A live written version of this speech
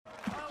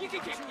You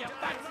can kick your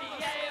fancy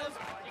ales,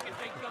 you can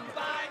drink them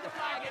by the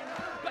flagon,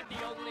 but the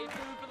only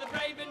food for the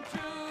brave and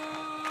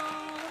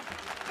true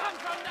comes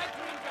from the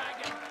Green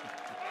Dragon.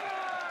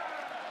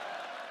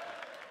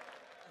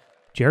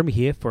 Jeremy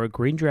here for a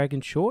Green Dragon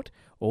short,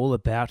 all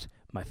about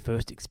my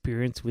first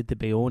experience with the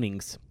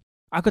Beornings.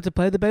 I got to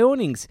play the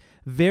Beornings.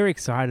 Very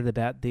excited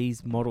about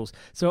these models.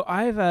 So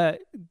I've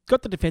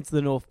got the Defense of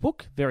the North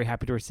book. Very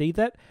happy to receive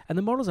that. And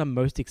the models I'm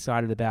most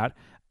excited about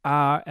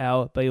are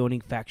our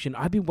Beorning faction.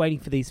 I've been waiting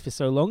for these for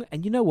so long.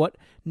 And you know what?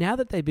 Now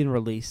that they've been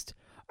released,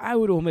 I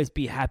would almost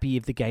be happy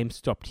if the game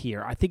stopped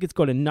here. I think it's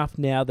got enough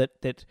now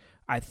that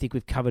I think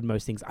we've covered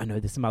most things. I know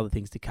there's some other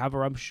things to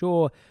cover, I'm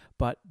sure,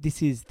 but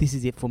this is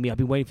it for me. I've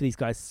been waiting for these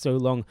guys so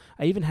long.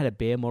 I even had a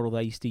bear model that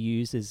I used to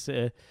use as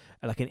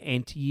like an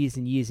ant years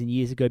and years and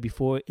years ago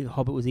before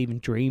Hobbit was even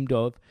dreamed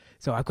of.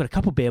 So I've got a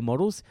couple bear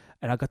models,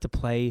 and I got to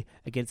play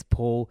against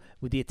Paul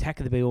with the Attack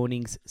of the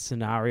Beornings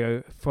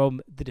scenario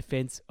from the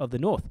Defense of the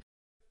North.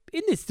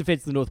 In this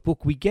Defense of the North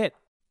book, we get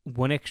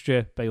one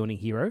extra Beorning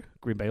hero,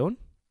 Grim Beorn.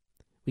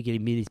 We get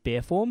him in his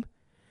bear form,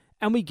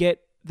 and we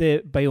get the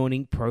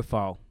Beorning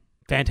profile.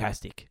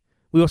 Fantastic.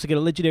 We also get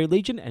a Legendary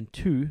Legion and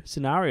 2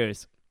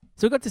 scenarios.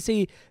 So we got to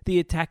see the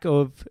attack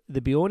of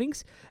the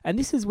Beornings, and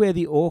this is where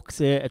the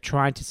orcs are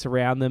trying to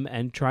surround them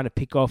and trying to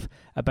pick off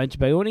a bunch of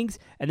Beornings,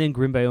 and then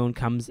Grim Beorn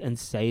comes and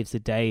saves the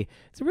day.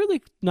 It's a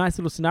really nice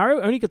little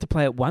scenario. Only got to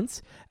play it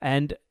once,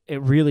 and it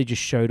really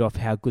just showed off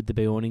how good the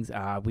Beornings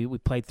are. We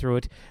played through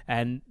it,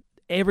 and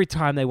every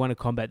time they won a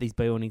combat, these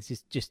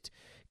Beornings just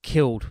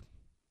killed.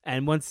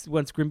 And once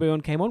Grim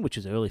Beorn came on, which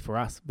was early for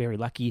us, very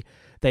lucky,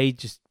 they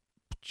just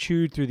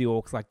chewed through the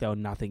orcs like they were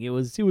nothing. It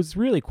was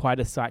really quite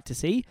a sight to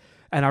see,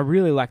 and I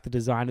really like the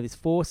design of this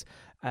force,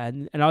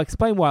 and I'll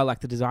explain why I like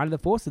the design of the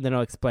force, and then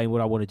I'll explain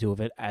what I want to do with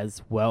it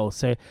as well.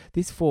 So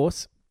this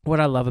force, what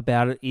I love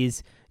about it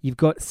is you've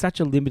got such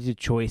a limited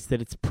choice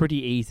that it's pretty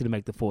easy to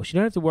make the force. You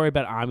don't have to worry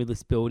about army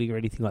list building or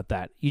anything like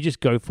that. You just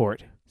go for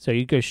it. So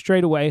you go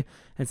straight away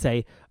and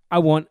say, I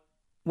want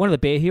one of the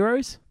bear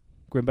heroes,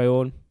 Grim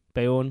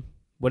Beorn,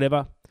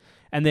 whatever,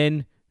 and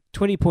then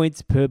 20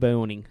 points per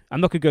Beorning. I'm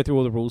not going to go through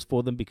all the rules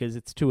for them because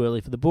it's too early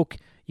for the book.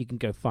 You can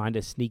go find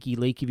a sneaky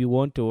leak if you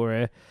want,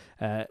 or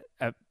get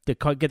the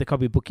copy of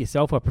the book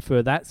yourself. I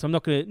prefer that. So I'm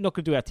not going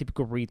to do our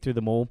typical read through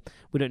them all.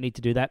 We don't need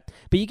to do that.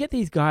 But you get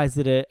these guys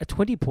that are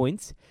 20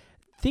 points.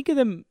 Think of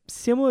them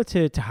similar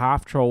to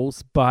half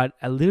trolls, but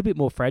a little bit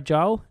more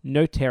fragile.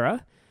 No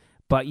terror,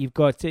 but you've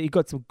got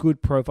some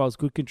good profiles,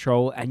 good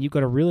control, and you've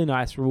got a really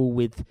nice rule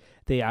with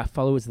the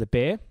followers of the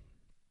bear.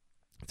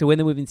 So when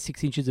they're within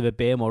 6 inches of a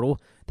bear model,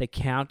 they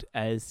count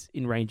as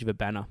in range of a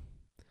banner.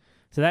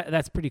 So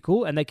that's pretty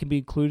cool, and they can be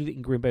included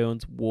in Grim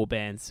Beorn's war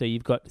bands. So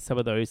you've got some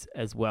of those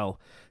as well.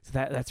 So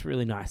that's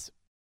really nice.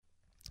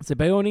 So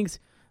Beornings,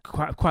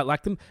 quite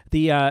like them.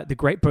 The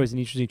great bow is an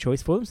interesting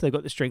choice for them. So they've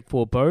got the strength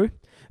 4 bow,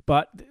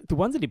 but the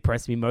ones that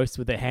impressed me most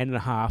were the hand and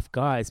a half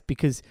guys,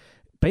 because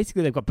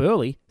basically they've got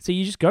burly. So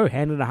you just go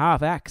hand and a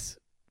half axe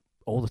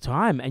all the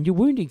time, and you're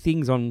wounding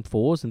things on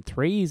 4s and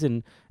 3s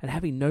and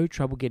having no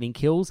trouble getting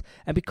kills.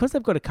 And because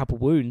they've got a couple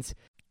wounds,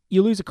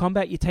 you lose a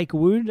combat, you take a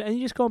wound, and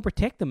you just go and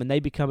protect them, and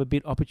they become a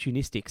bit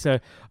opportunistic. So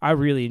I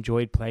really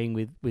enjoyed playing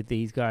with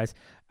these guys.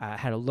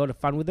 Had a lot of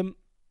fun with them.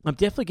 I'm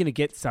definitely going to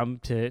get some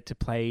to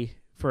play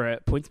for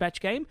a points match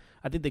game.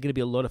 I think they're going to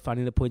be a lot of fun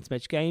in the points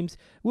match games.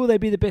 Will they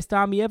be the best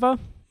army ever?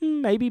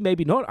 Maybe,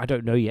 maybe not. I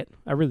don't know yet.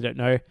 I really don't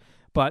know.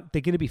 But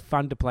they're going to be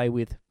fun to play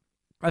with.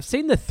 I've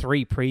seen the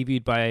 3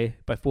 previewed by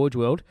Forge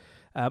World.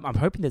 I'm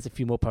hoping there's a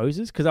few more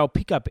poses, because I'll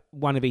pick up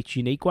one of each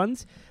unique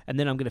ones, and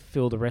then I'm going to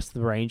fill the rest of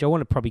the range. I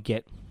want to probably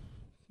get,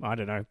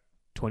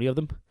 20 of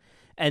them,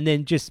 and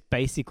then just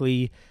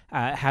basically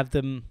have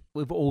them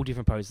with all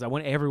different poses. I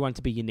want everyone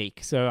to be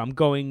unique. So I'm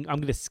going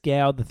to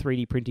scour the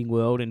 3D printing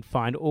world and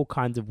find all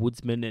kinds of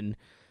woodsmen,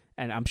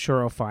 and I'm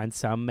sure I'll find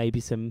maybe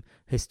some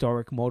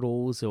historic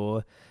models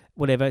or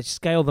whatever,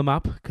 scale them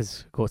up,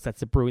 because of course that's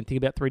the brilliant thing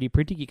about 3D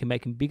printing. You can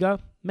make them bigger,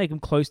 make them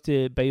close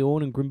to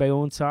Beorn and Grim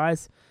Beorn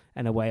size,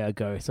 and away I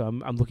go. So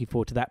I'm looking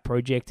forward to that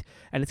project,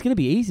 and it's going to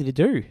be easy to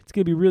do. It's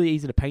going to be really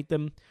easy to paint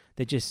them.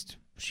 They're just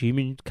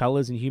human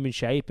colors and human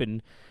shape,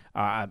 and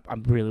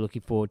I'm really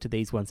looking forward to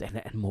these ones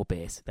and more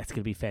bears. That's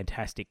going to be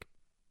fantastic.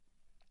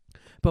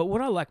 But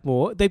what I like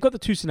more, they've got the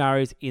 2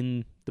 scenarios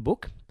in the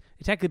book.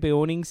 Attack of the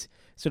Beornings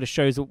sort of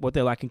shows what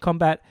they're like in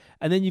combat,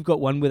 and then you've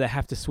got one where they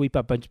have to sweep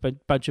up a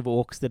bunch of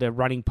orcs that are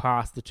running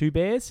past the 2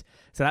 bears.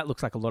 So that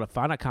looks like a lot of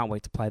fun. I can't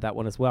wait to play that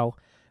one as well.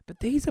 But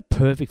these are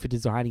perfect for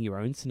designing your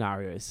own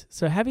scenarios.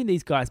 So having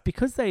these guys,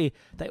 because they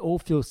all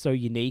feel so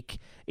unique,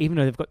 even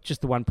though they've got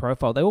just the one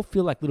profile, they all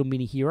feel like little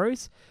mini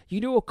heroes.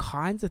 You can do all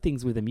kinds of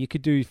things with them. You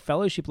could do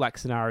fellowship-like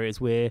scenarios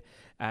where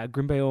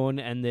Grim Beorn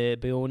and the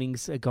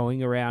Beornings are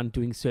going around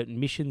doing certain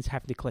missions,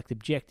 having to collect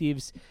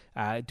objectives,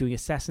 doing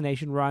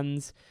assassination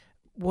runs,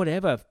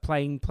 whatever,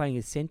 playing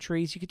as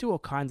sentries. You could do all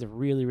kinds of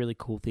really, really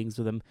cool things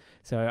with them.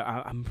 So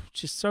I'm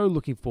just so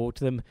looking forward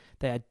to them.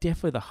 They are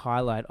definitely the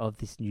highlight of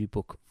this new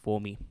book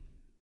for me.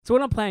 So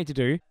what I'm planning to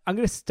do, I'm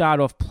going to start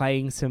off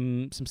playing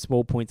some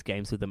small points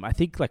games with them. I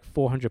think like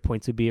 400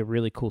 points would be a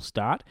really cool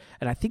start.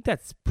 And I think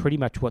that's pretty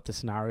much what the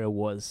scenario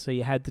was. So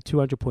you had the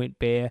 200-point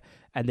bear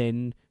and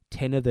then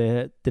 10 of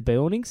the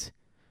Beornings.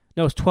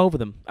 No, it was 12 of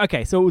them.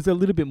 Okay, so it was a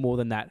little bit more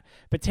than that.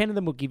 But 10 of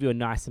them will give you a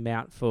nice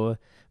amount for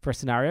a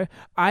scenario.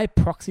 I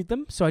proxied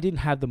them, so I didn't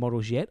have the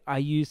models yet. I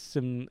used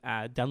some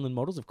Dunlin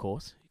models, of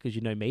course, because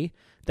you know me.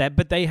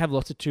 But they have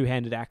lots of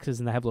two-handed axes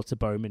and they have lots of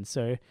bowmen.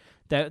 So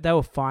they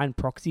were fine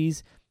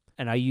proxies.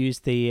 And I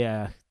used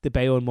the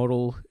Beorn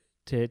model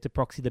to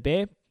proxy the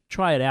bear.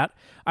 Try it out.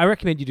 I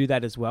recommend you do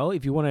that as well.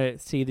 If you want to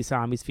see this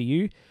armies for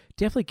you,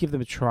 definitely give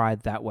them a try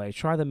that way.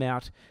 Try them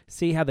out,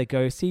 see how they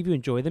go, see if you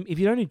enjoy them. If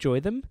you don't enjoy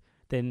them,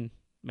 then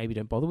maybe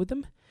don't bother with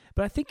them.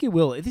 But I think you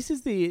will. This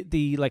is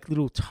the like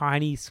little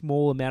tiny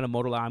small amount of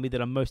model army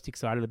that I'm most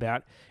excited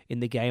about in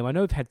the game. I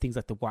know we've had things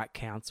like the White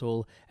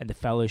Council and the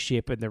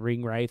Fellowship and the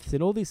Ring Wraiths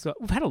and all these.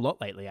 We've had a lot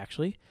lately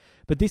actually,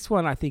 but this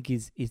one I think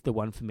is the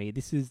one for me.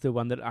 This is the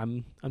one that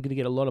I'm going to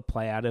get a lot of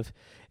play out of.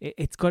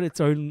 It's got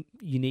its own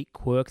unique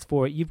quirks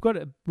for it. You've got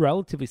a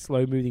relatively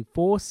slow moving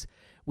force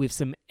with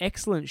some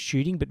excellent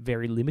shooting, but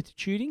very limited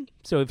shooting.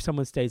 So if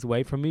someone stays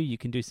away from you, you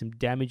can do some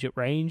damage at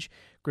range.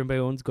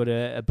 Grimbeorn's got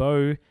a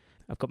bow.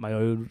 I've got my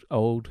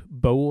old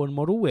Beorn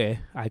model where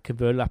I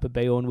converted up a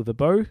Beorn with a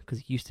bow because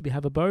he used to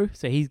have a bow.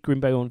 So he's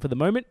Grimbeorn for the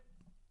moment.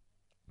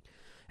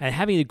 And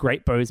having the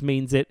great bows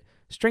means that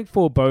strength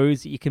 4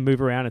 bows that you can move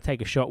around and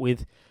take a shot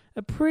with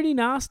are pretty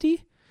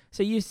nasty.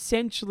 So you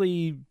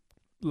essentially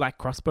like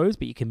crossbows,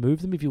 but you can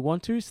move them if you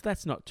want to. So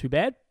that's not too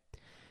bad.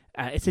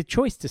 It's a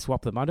choice to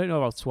swap them. I don't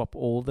know if I'll swap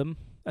all of them.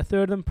 A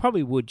third of them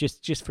probably would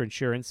just for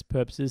insurance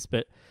purposes,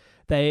 but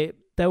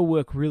they'll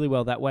work really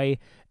well that way.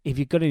 If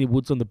you've got any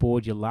woods on the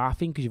board, you're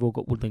laughing because you've all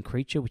got woodland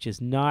creature, which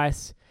is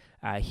nice.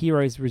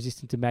 Heroes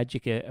resistant to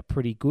magic are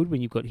pretty good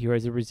when you've got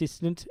heroes that are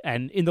resistant.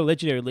 And in the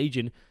Legendary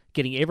Legion,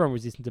 getting everyone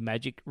resistant to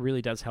magic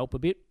really does help a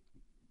bit.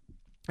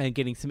 And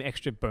getting some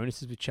extra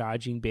bonuses with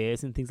charging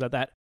bears and things like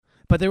that.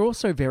 But they're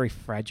also very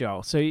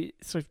fragile. So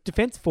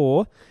Defense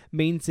 4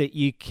 means that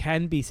you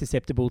can be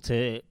susceptible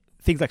to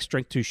things like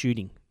Strength 2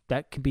 shooting.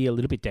 That can be a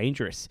little bit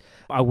dangerous.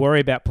 I worry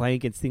about playing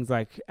against things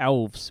like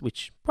elves,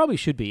 which probably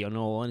should be, in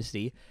all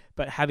honesty,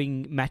 but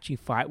having matching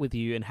fight with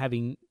you and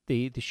having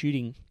the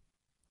shooting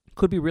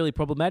could be really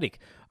problematic.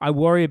 I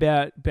worry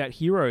about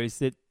heroes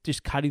that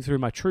just cutting through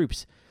my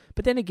troops.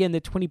 But then again,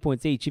 they're 20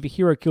 points each. If a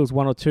hero kills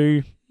 1 or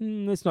 2,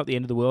 it's not the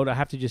end of the world. I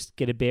have to just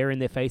get a bear in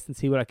their face and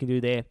see what I can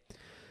do there.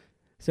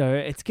 So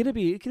it's gonna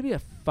be a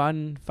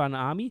fun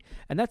army,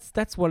 and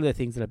that's one of the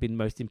things that I've been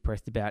most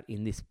impressed about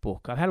in this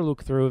book. I've had a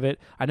look through of it.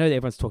 I know that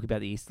everyone's talking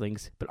about the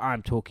Eastlings, but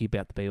I'm talking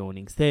about the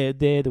Beornings. They're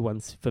the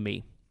ones for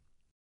me.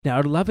 Now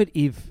I'd love it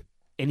if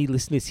any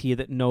listeners here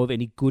that know of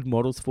any good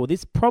models for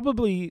this,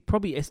 probably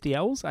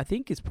SDLs. I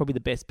think is probably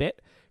the best bet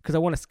because I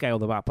want to scale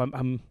them up.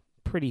 I'm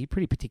pretty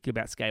particular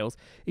about scales.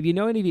 If you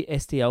know any of the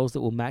SDLs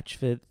that will match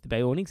for the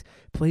Beornings,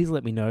 please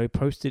let me know.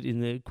 Post it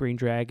in the Green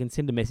Dragon.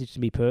 Send a message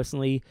to me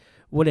personally.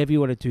 Whatever you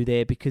want to do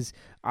there, because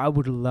I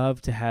would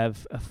love to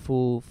have a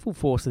full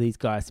force of these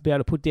guys to be able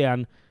to put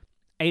down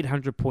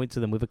 800 points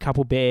of them with a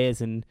couple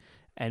bears and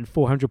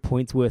 400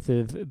 points worth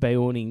of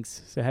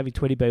Beornings. So having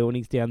 20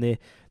 Beornings down there,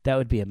 that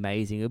would be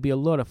amazing. It would be a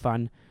lot of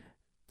fun.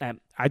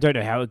 I don't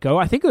know how it would go.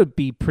 I think it would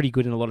be pretty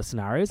good in a lot of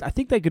scenarios. I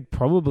think they could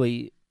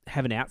probably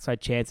have an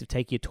outside chance of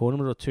taking a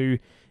tournament or two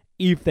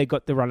if they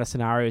got the run of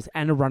scenarios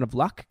and a run of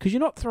luck, because you're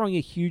not throwing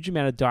a huge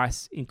amount of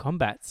dice in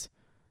combats,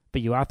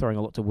 but you are throwing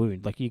a lot to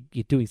wound. Like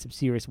you're doing some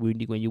serious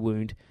wounding when you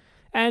wound.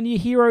 And your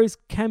heroes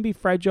can be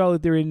fragile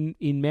if they're in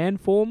man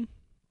form,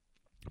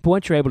 but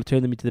once you're able to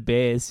turn them into the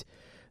bears,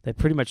 they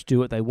pretty much do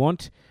what they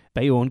want.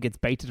 Beorn gets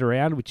baited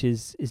around, which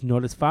is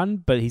not as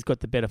fun, but he's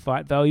got the better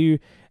fight value,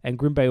 and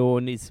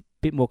Grimbeorn is a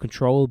bit more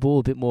controllable,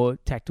 a bit more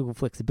tactical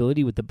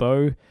flexibility with the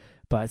bow,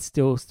 but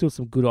still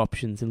some good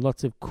options and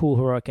lots of cool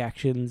heroic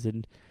actions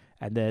and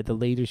the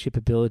leadership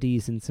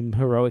abilities and some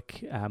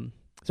heroic,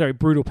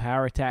 brutal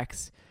power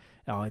attacks.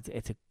 Oh,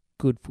 it's a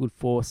good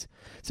force.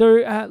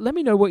 So let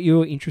me know what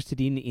you're interested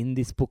in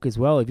this book as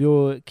well. If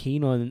you're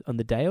keen on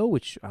the Dale,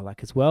 which I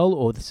like as well,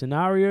 or the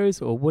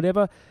scenarios or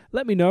whatever,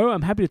 let me know.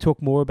 I'm happy to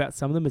talk more about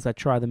some of them as I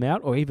try them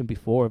out, or even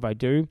before if I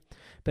do.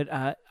 But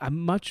I'm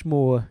much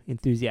more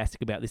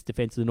enthusiastic about this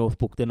Defense of the North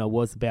book than I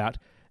was about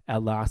our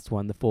last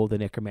one, The Fall of the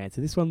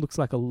Necromancer. This one looks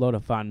like a lot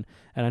of fun,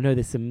 and I know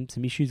there's some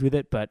issues with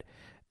it, but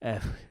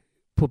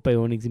put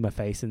Beornings in my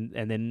face and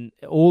then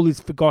all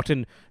is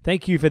forgotten.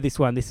 Thank you for this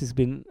one. This has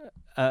been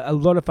a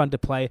lot of fun to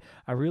play.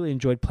 I really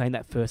enjoyed playing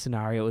that first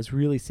scenario. It was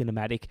really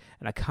cinematic,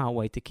 and I can't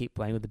wait to keep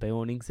playing with the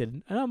Beornings.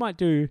 And I might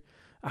do,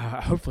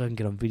 hopefully I can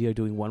get on video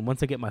doing one.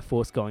 Once I get my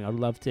force going, I'd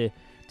love to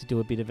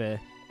do a bit of a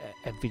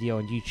video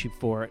on YouTube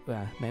for it.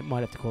 Might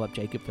have to call up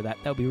Jacob for that.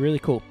 That would be really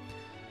cool.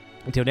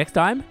 Until next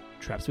time,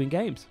 Traps Win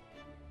Games.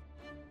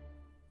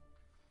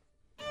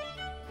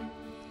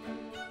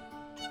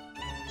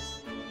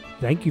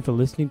 Thank you for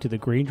listening to the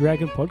Green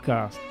Dragon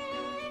Podcast.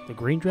 The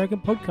Green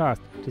Dragon Podcast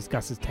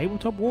discusses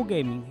tabletop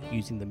wargaming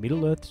using the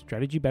Middle-earth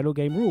strategy battle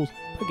game rules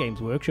by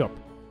Games Workshop.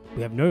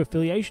 We have no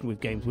affiliation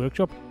with Games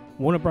Workshop,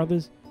 Warner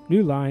Brothers,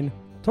 New Line,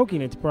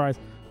 Tolkien Enterprise,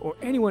 or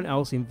anyone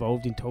else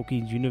involved in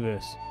Tolkien's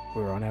universe.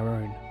 We're on our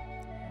own.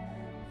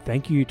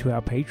 Thank you to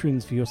our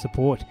patrons for your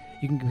support.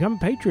 You can become a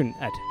patron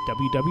at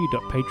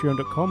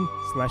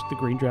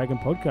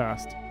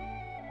www.patreon.com/thegreendragonpodcast.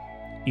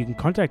 You can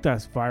contact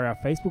us via our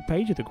Facebook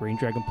page at The Green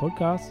Dragon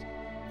Podcast,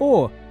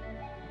 or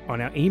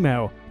on our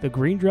email,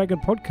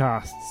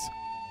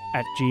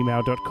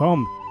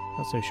 thegreendragonpodcasts@gmail.com.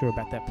 Not so sure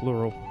about that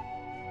plural.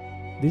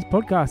 This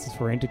podcast is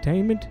for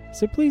entertainment,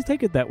 so please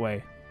take it that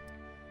way.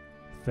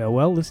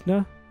 Farewell,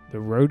 listener. The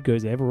road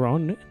goes ever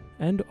on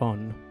and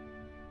on.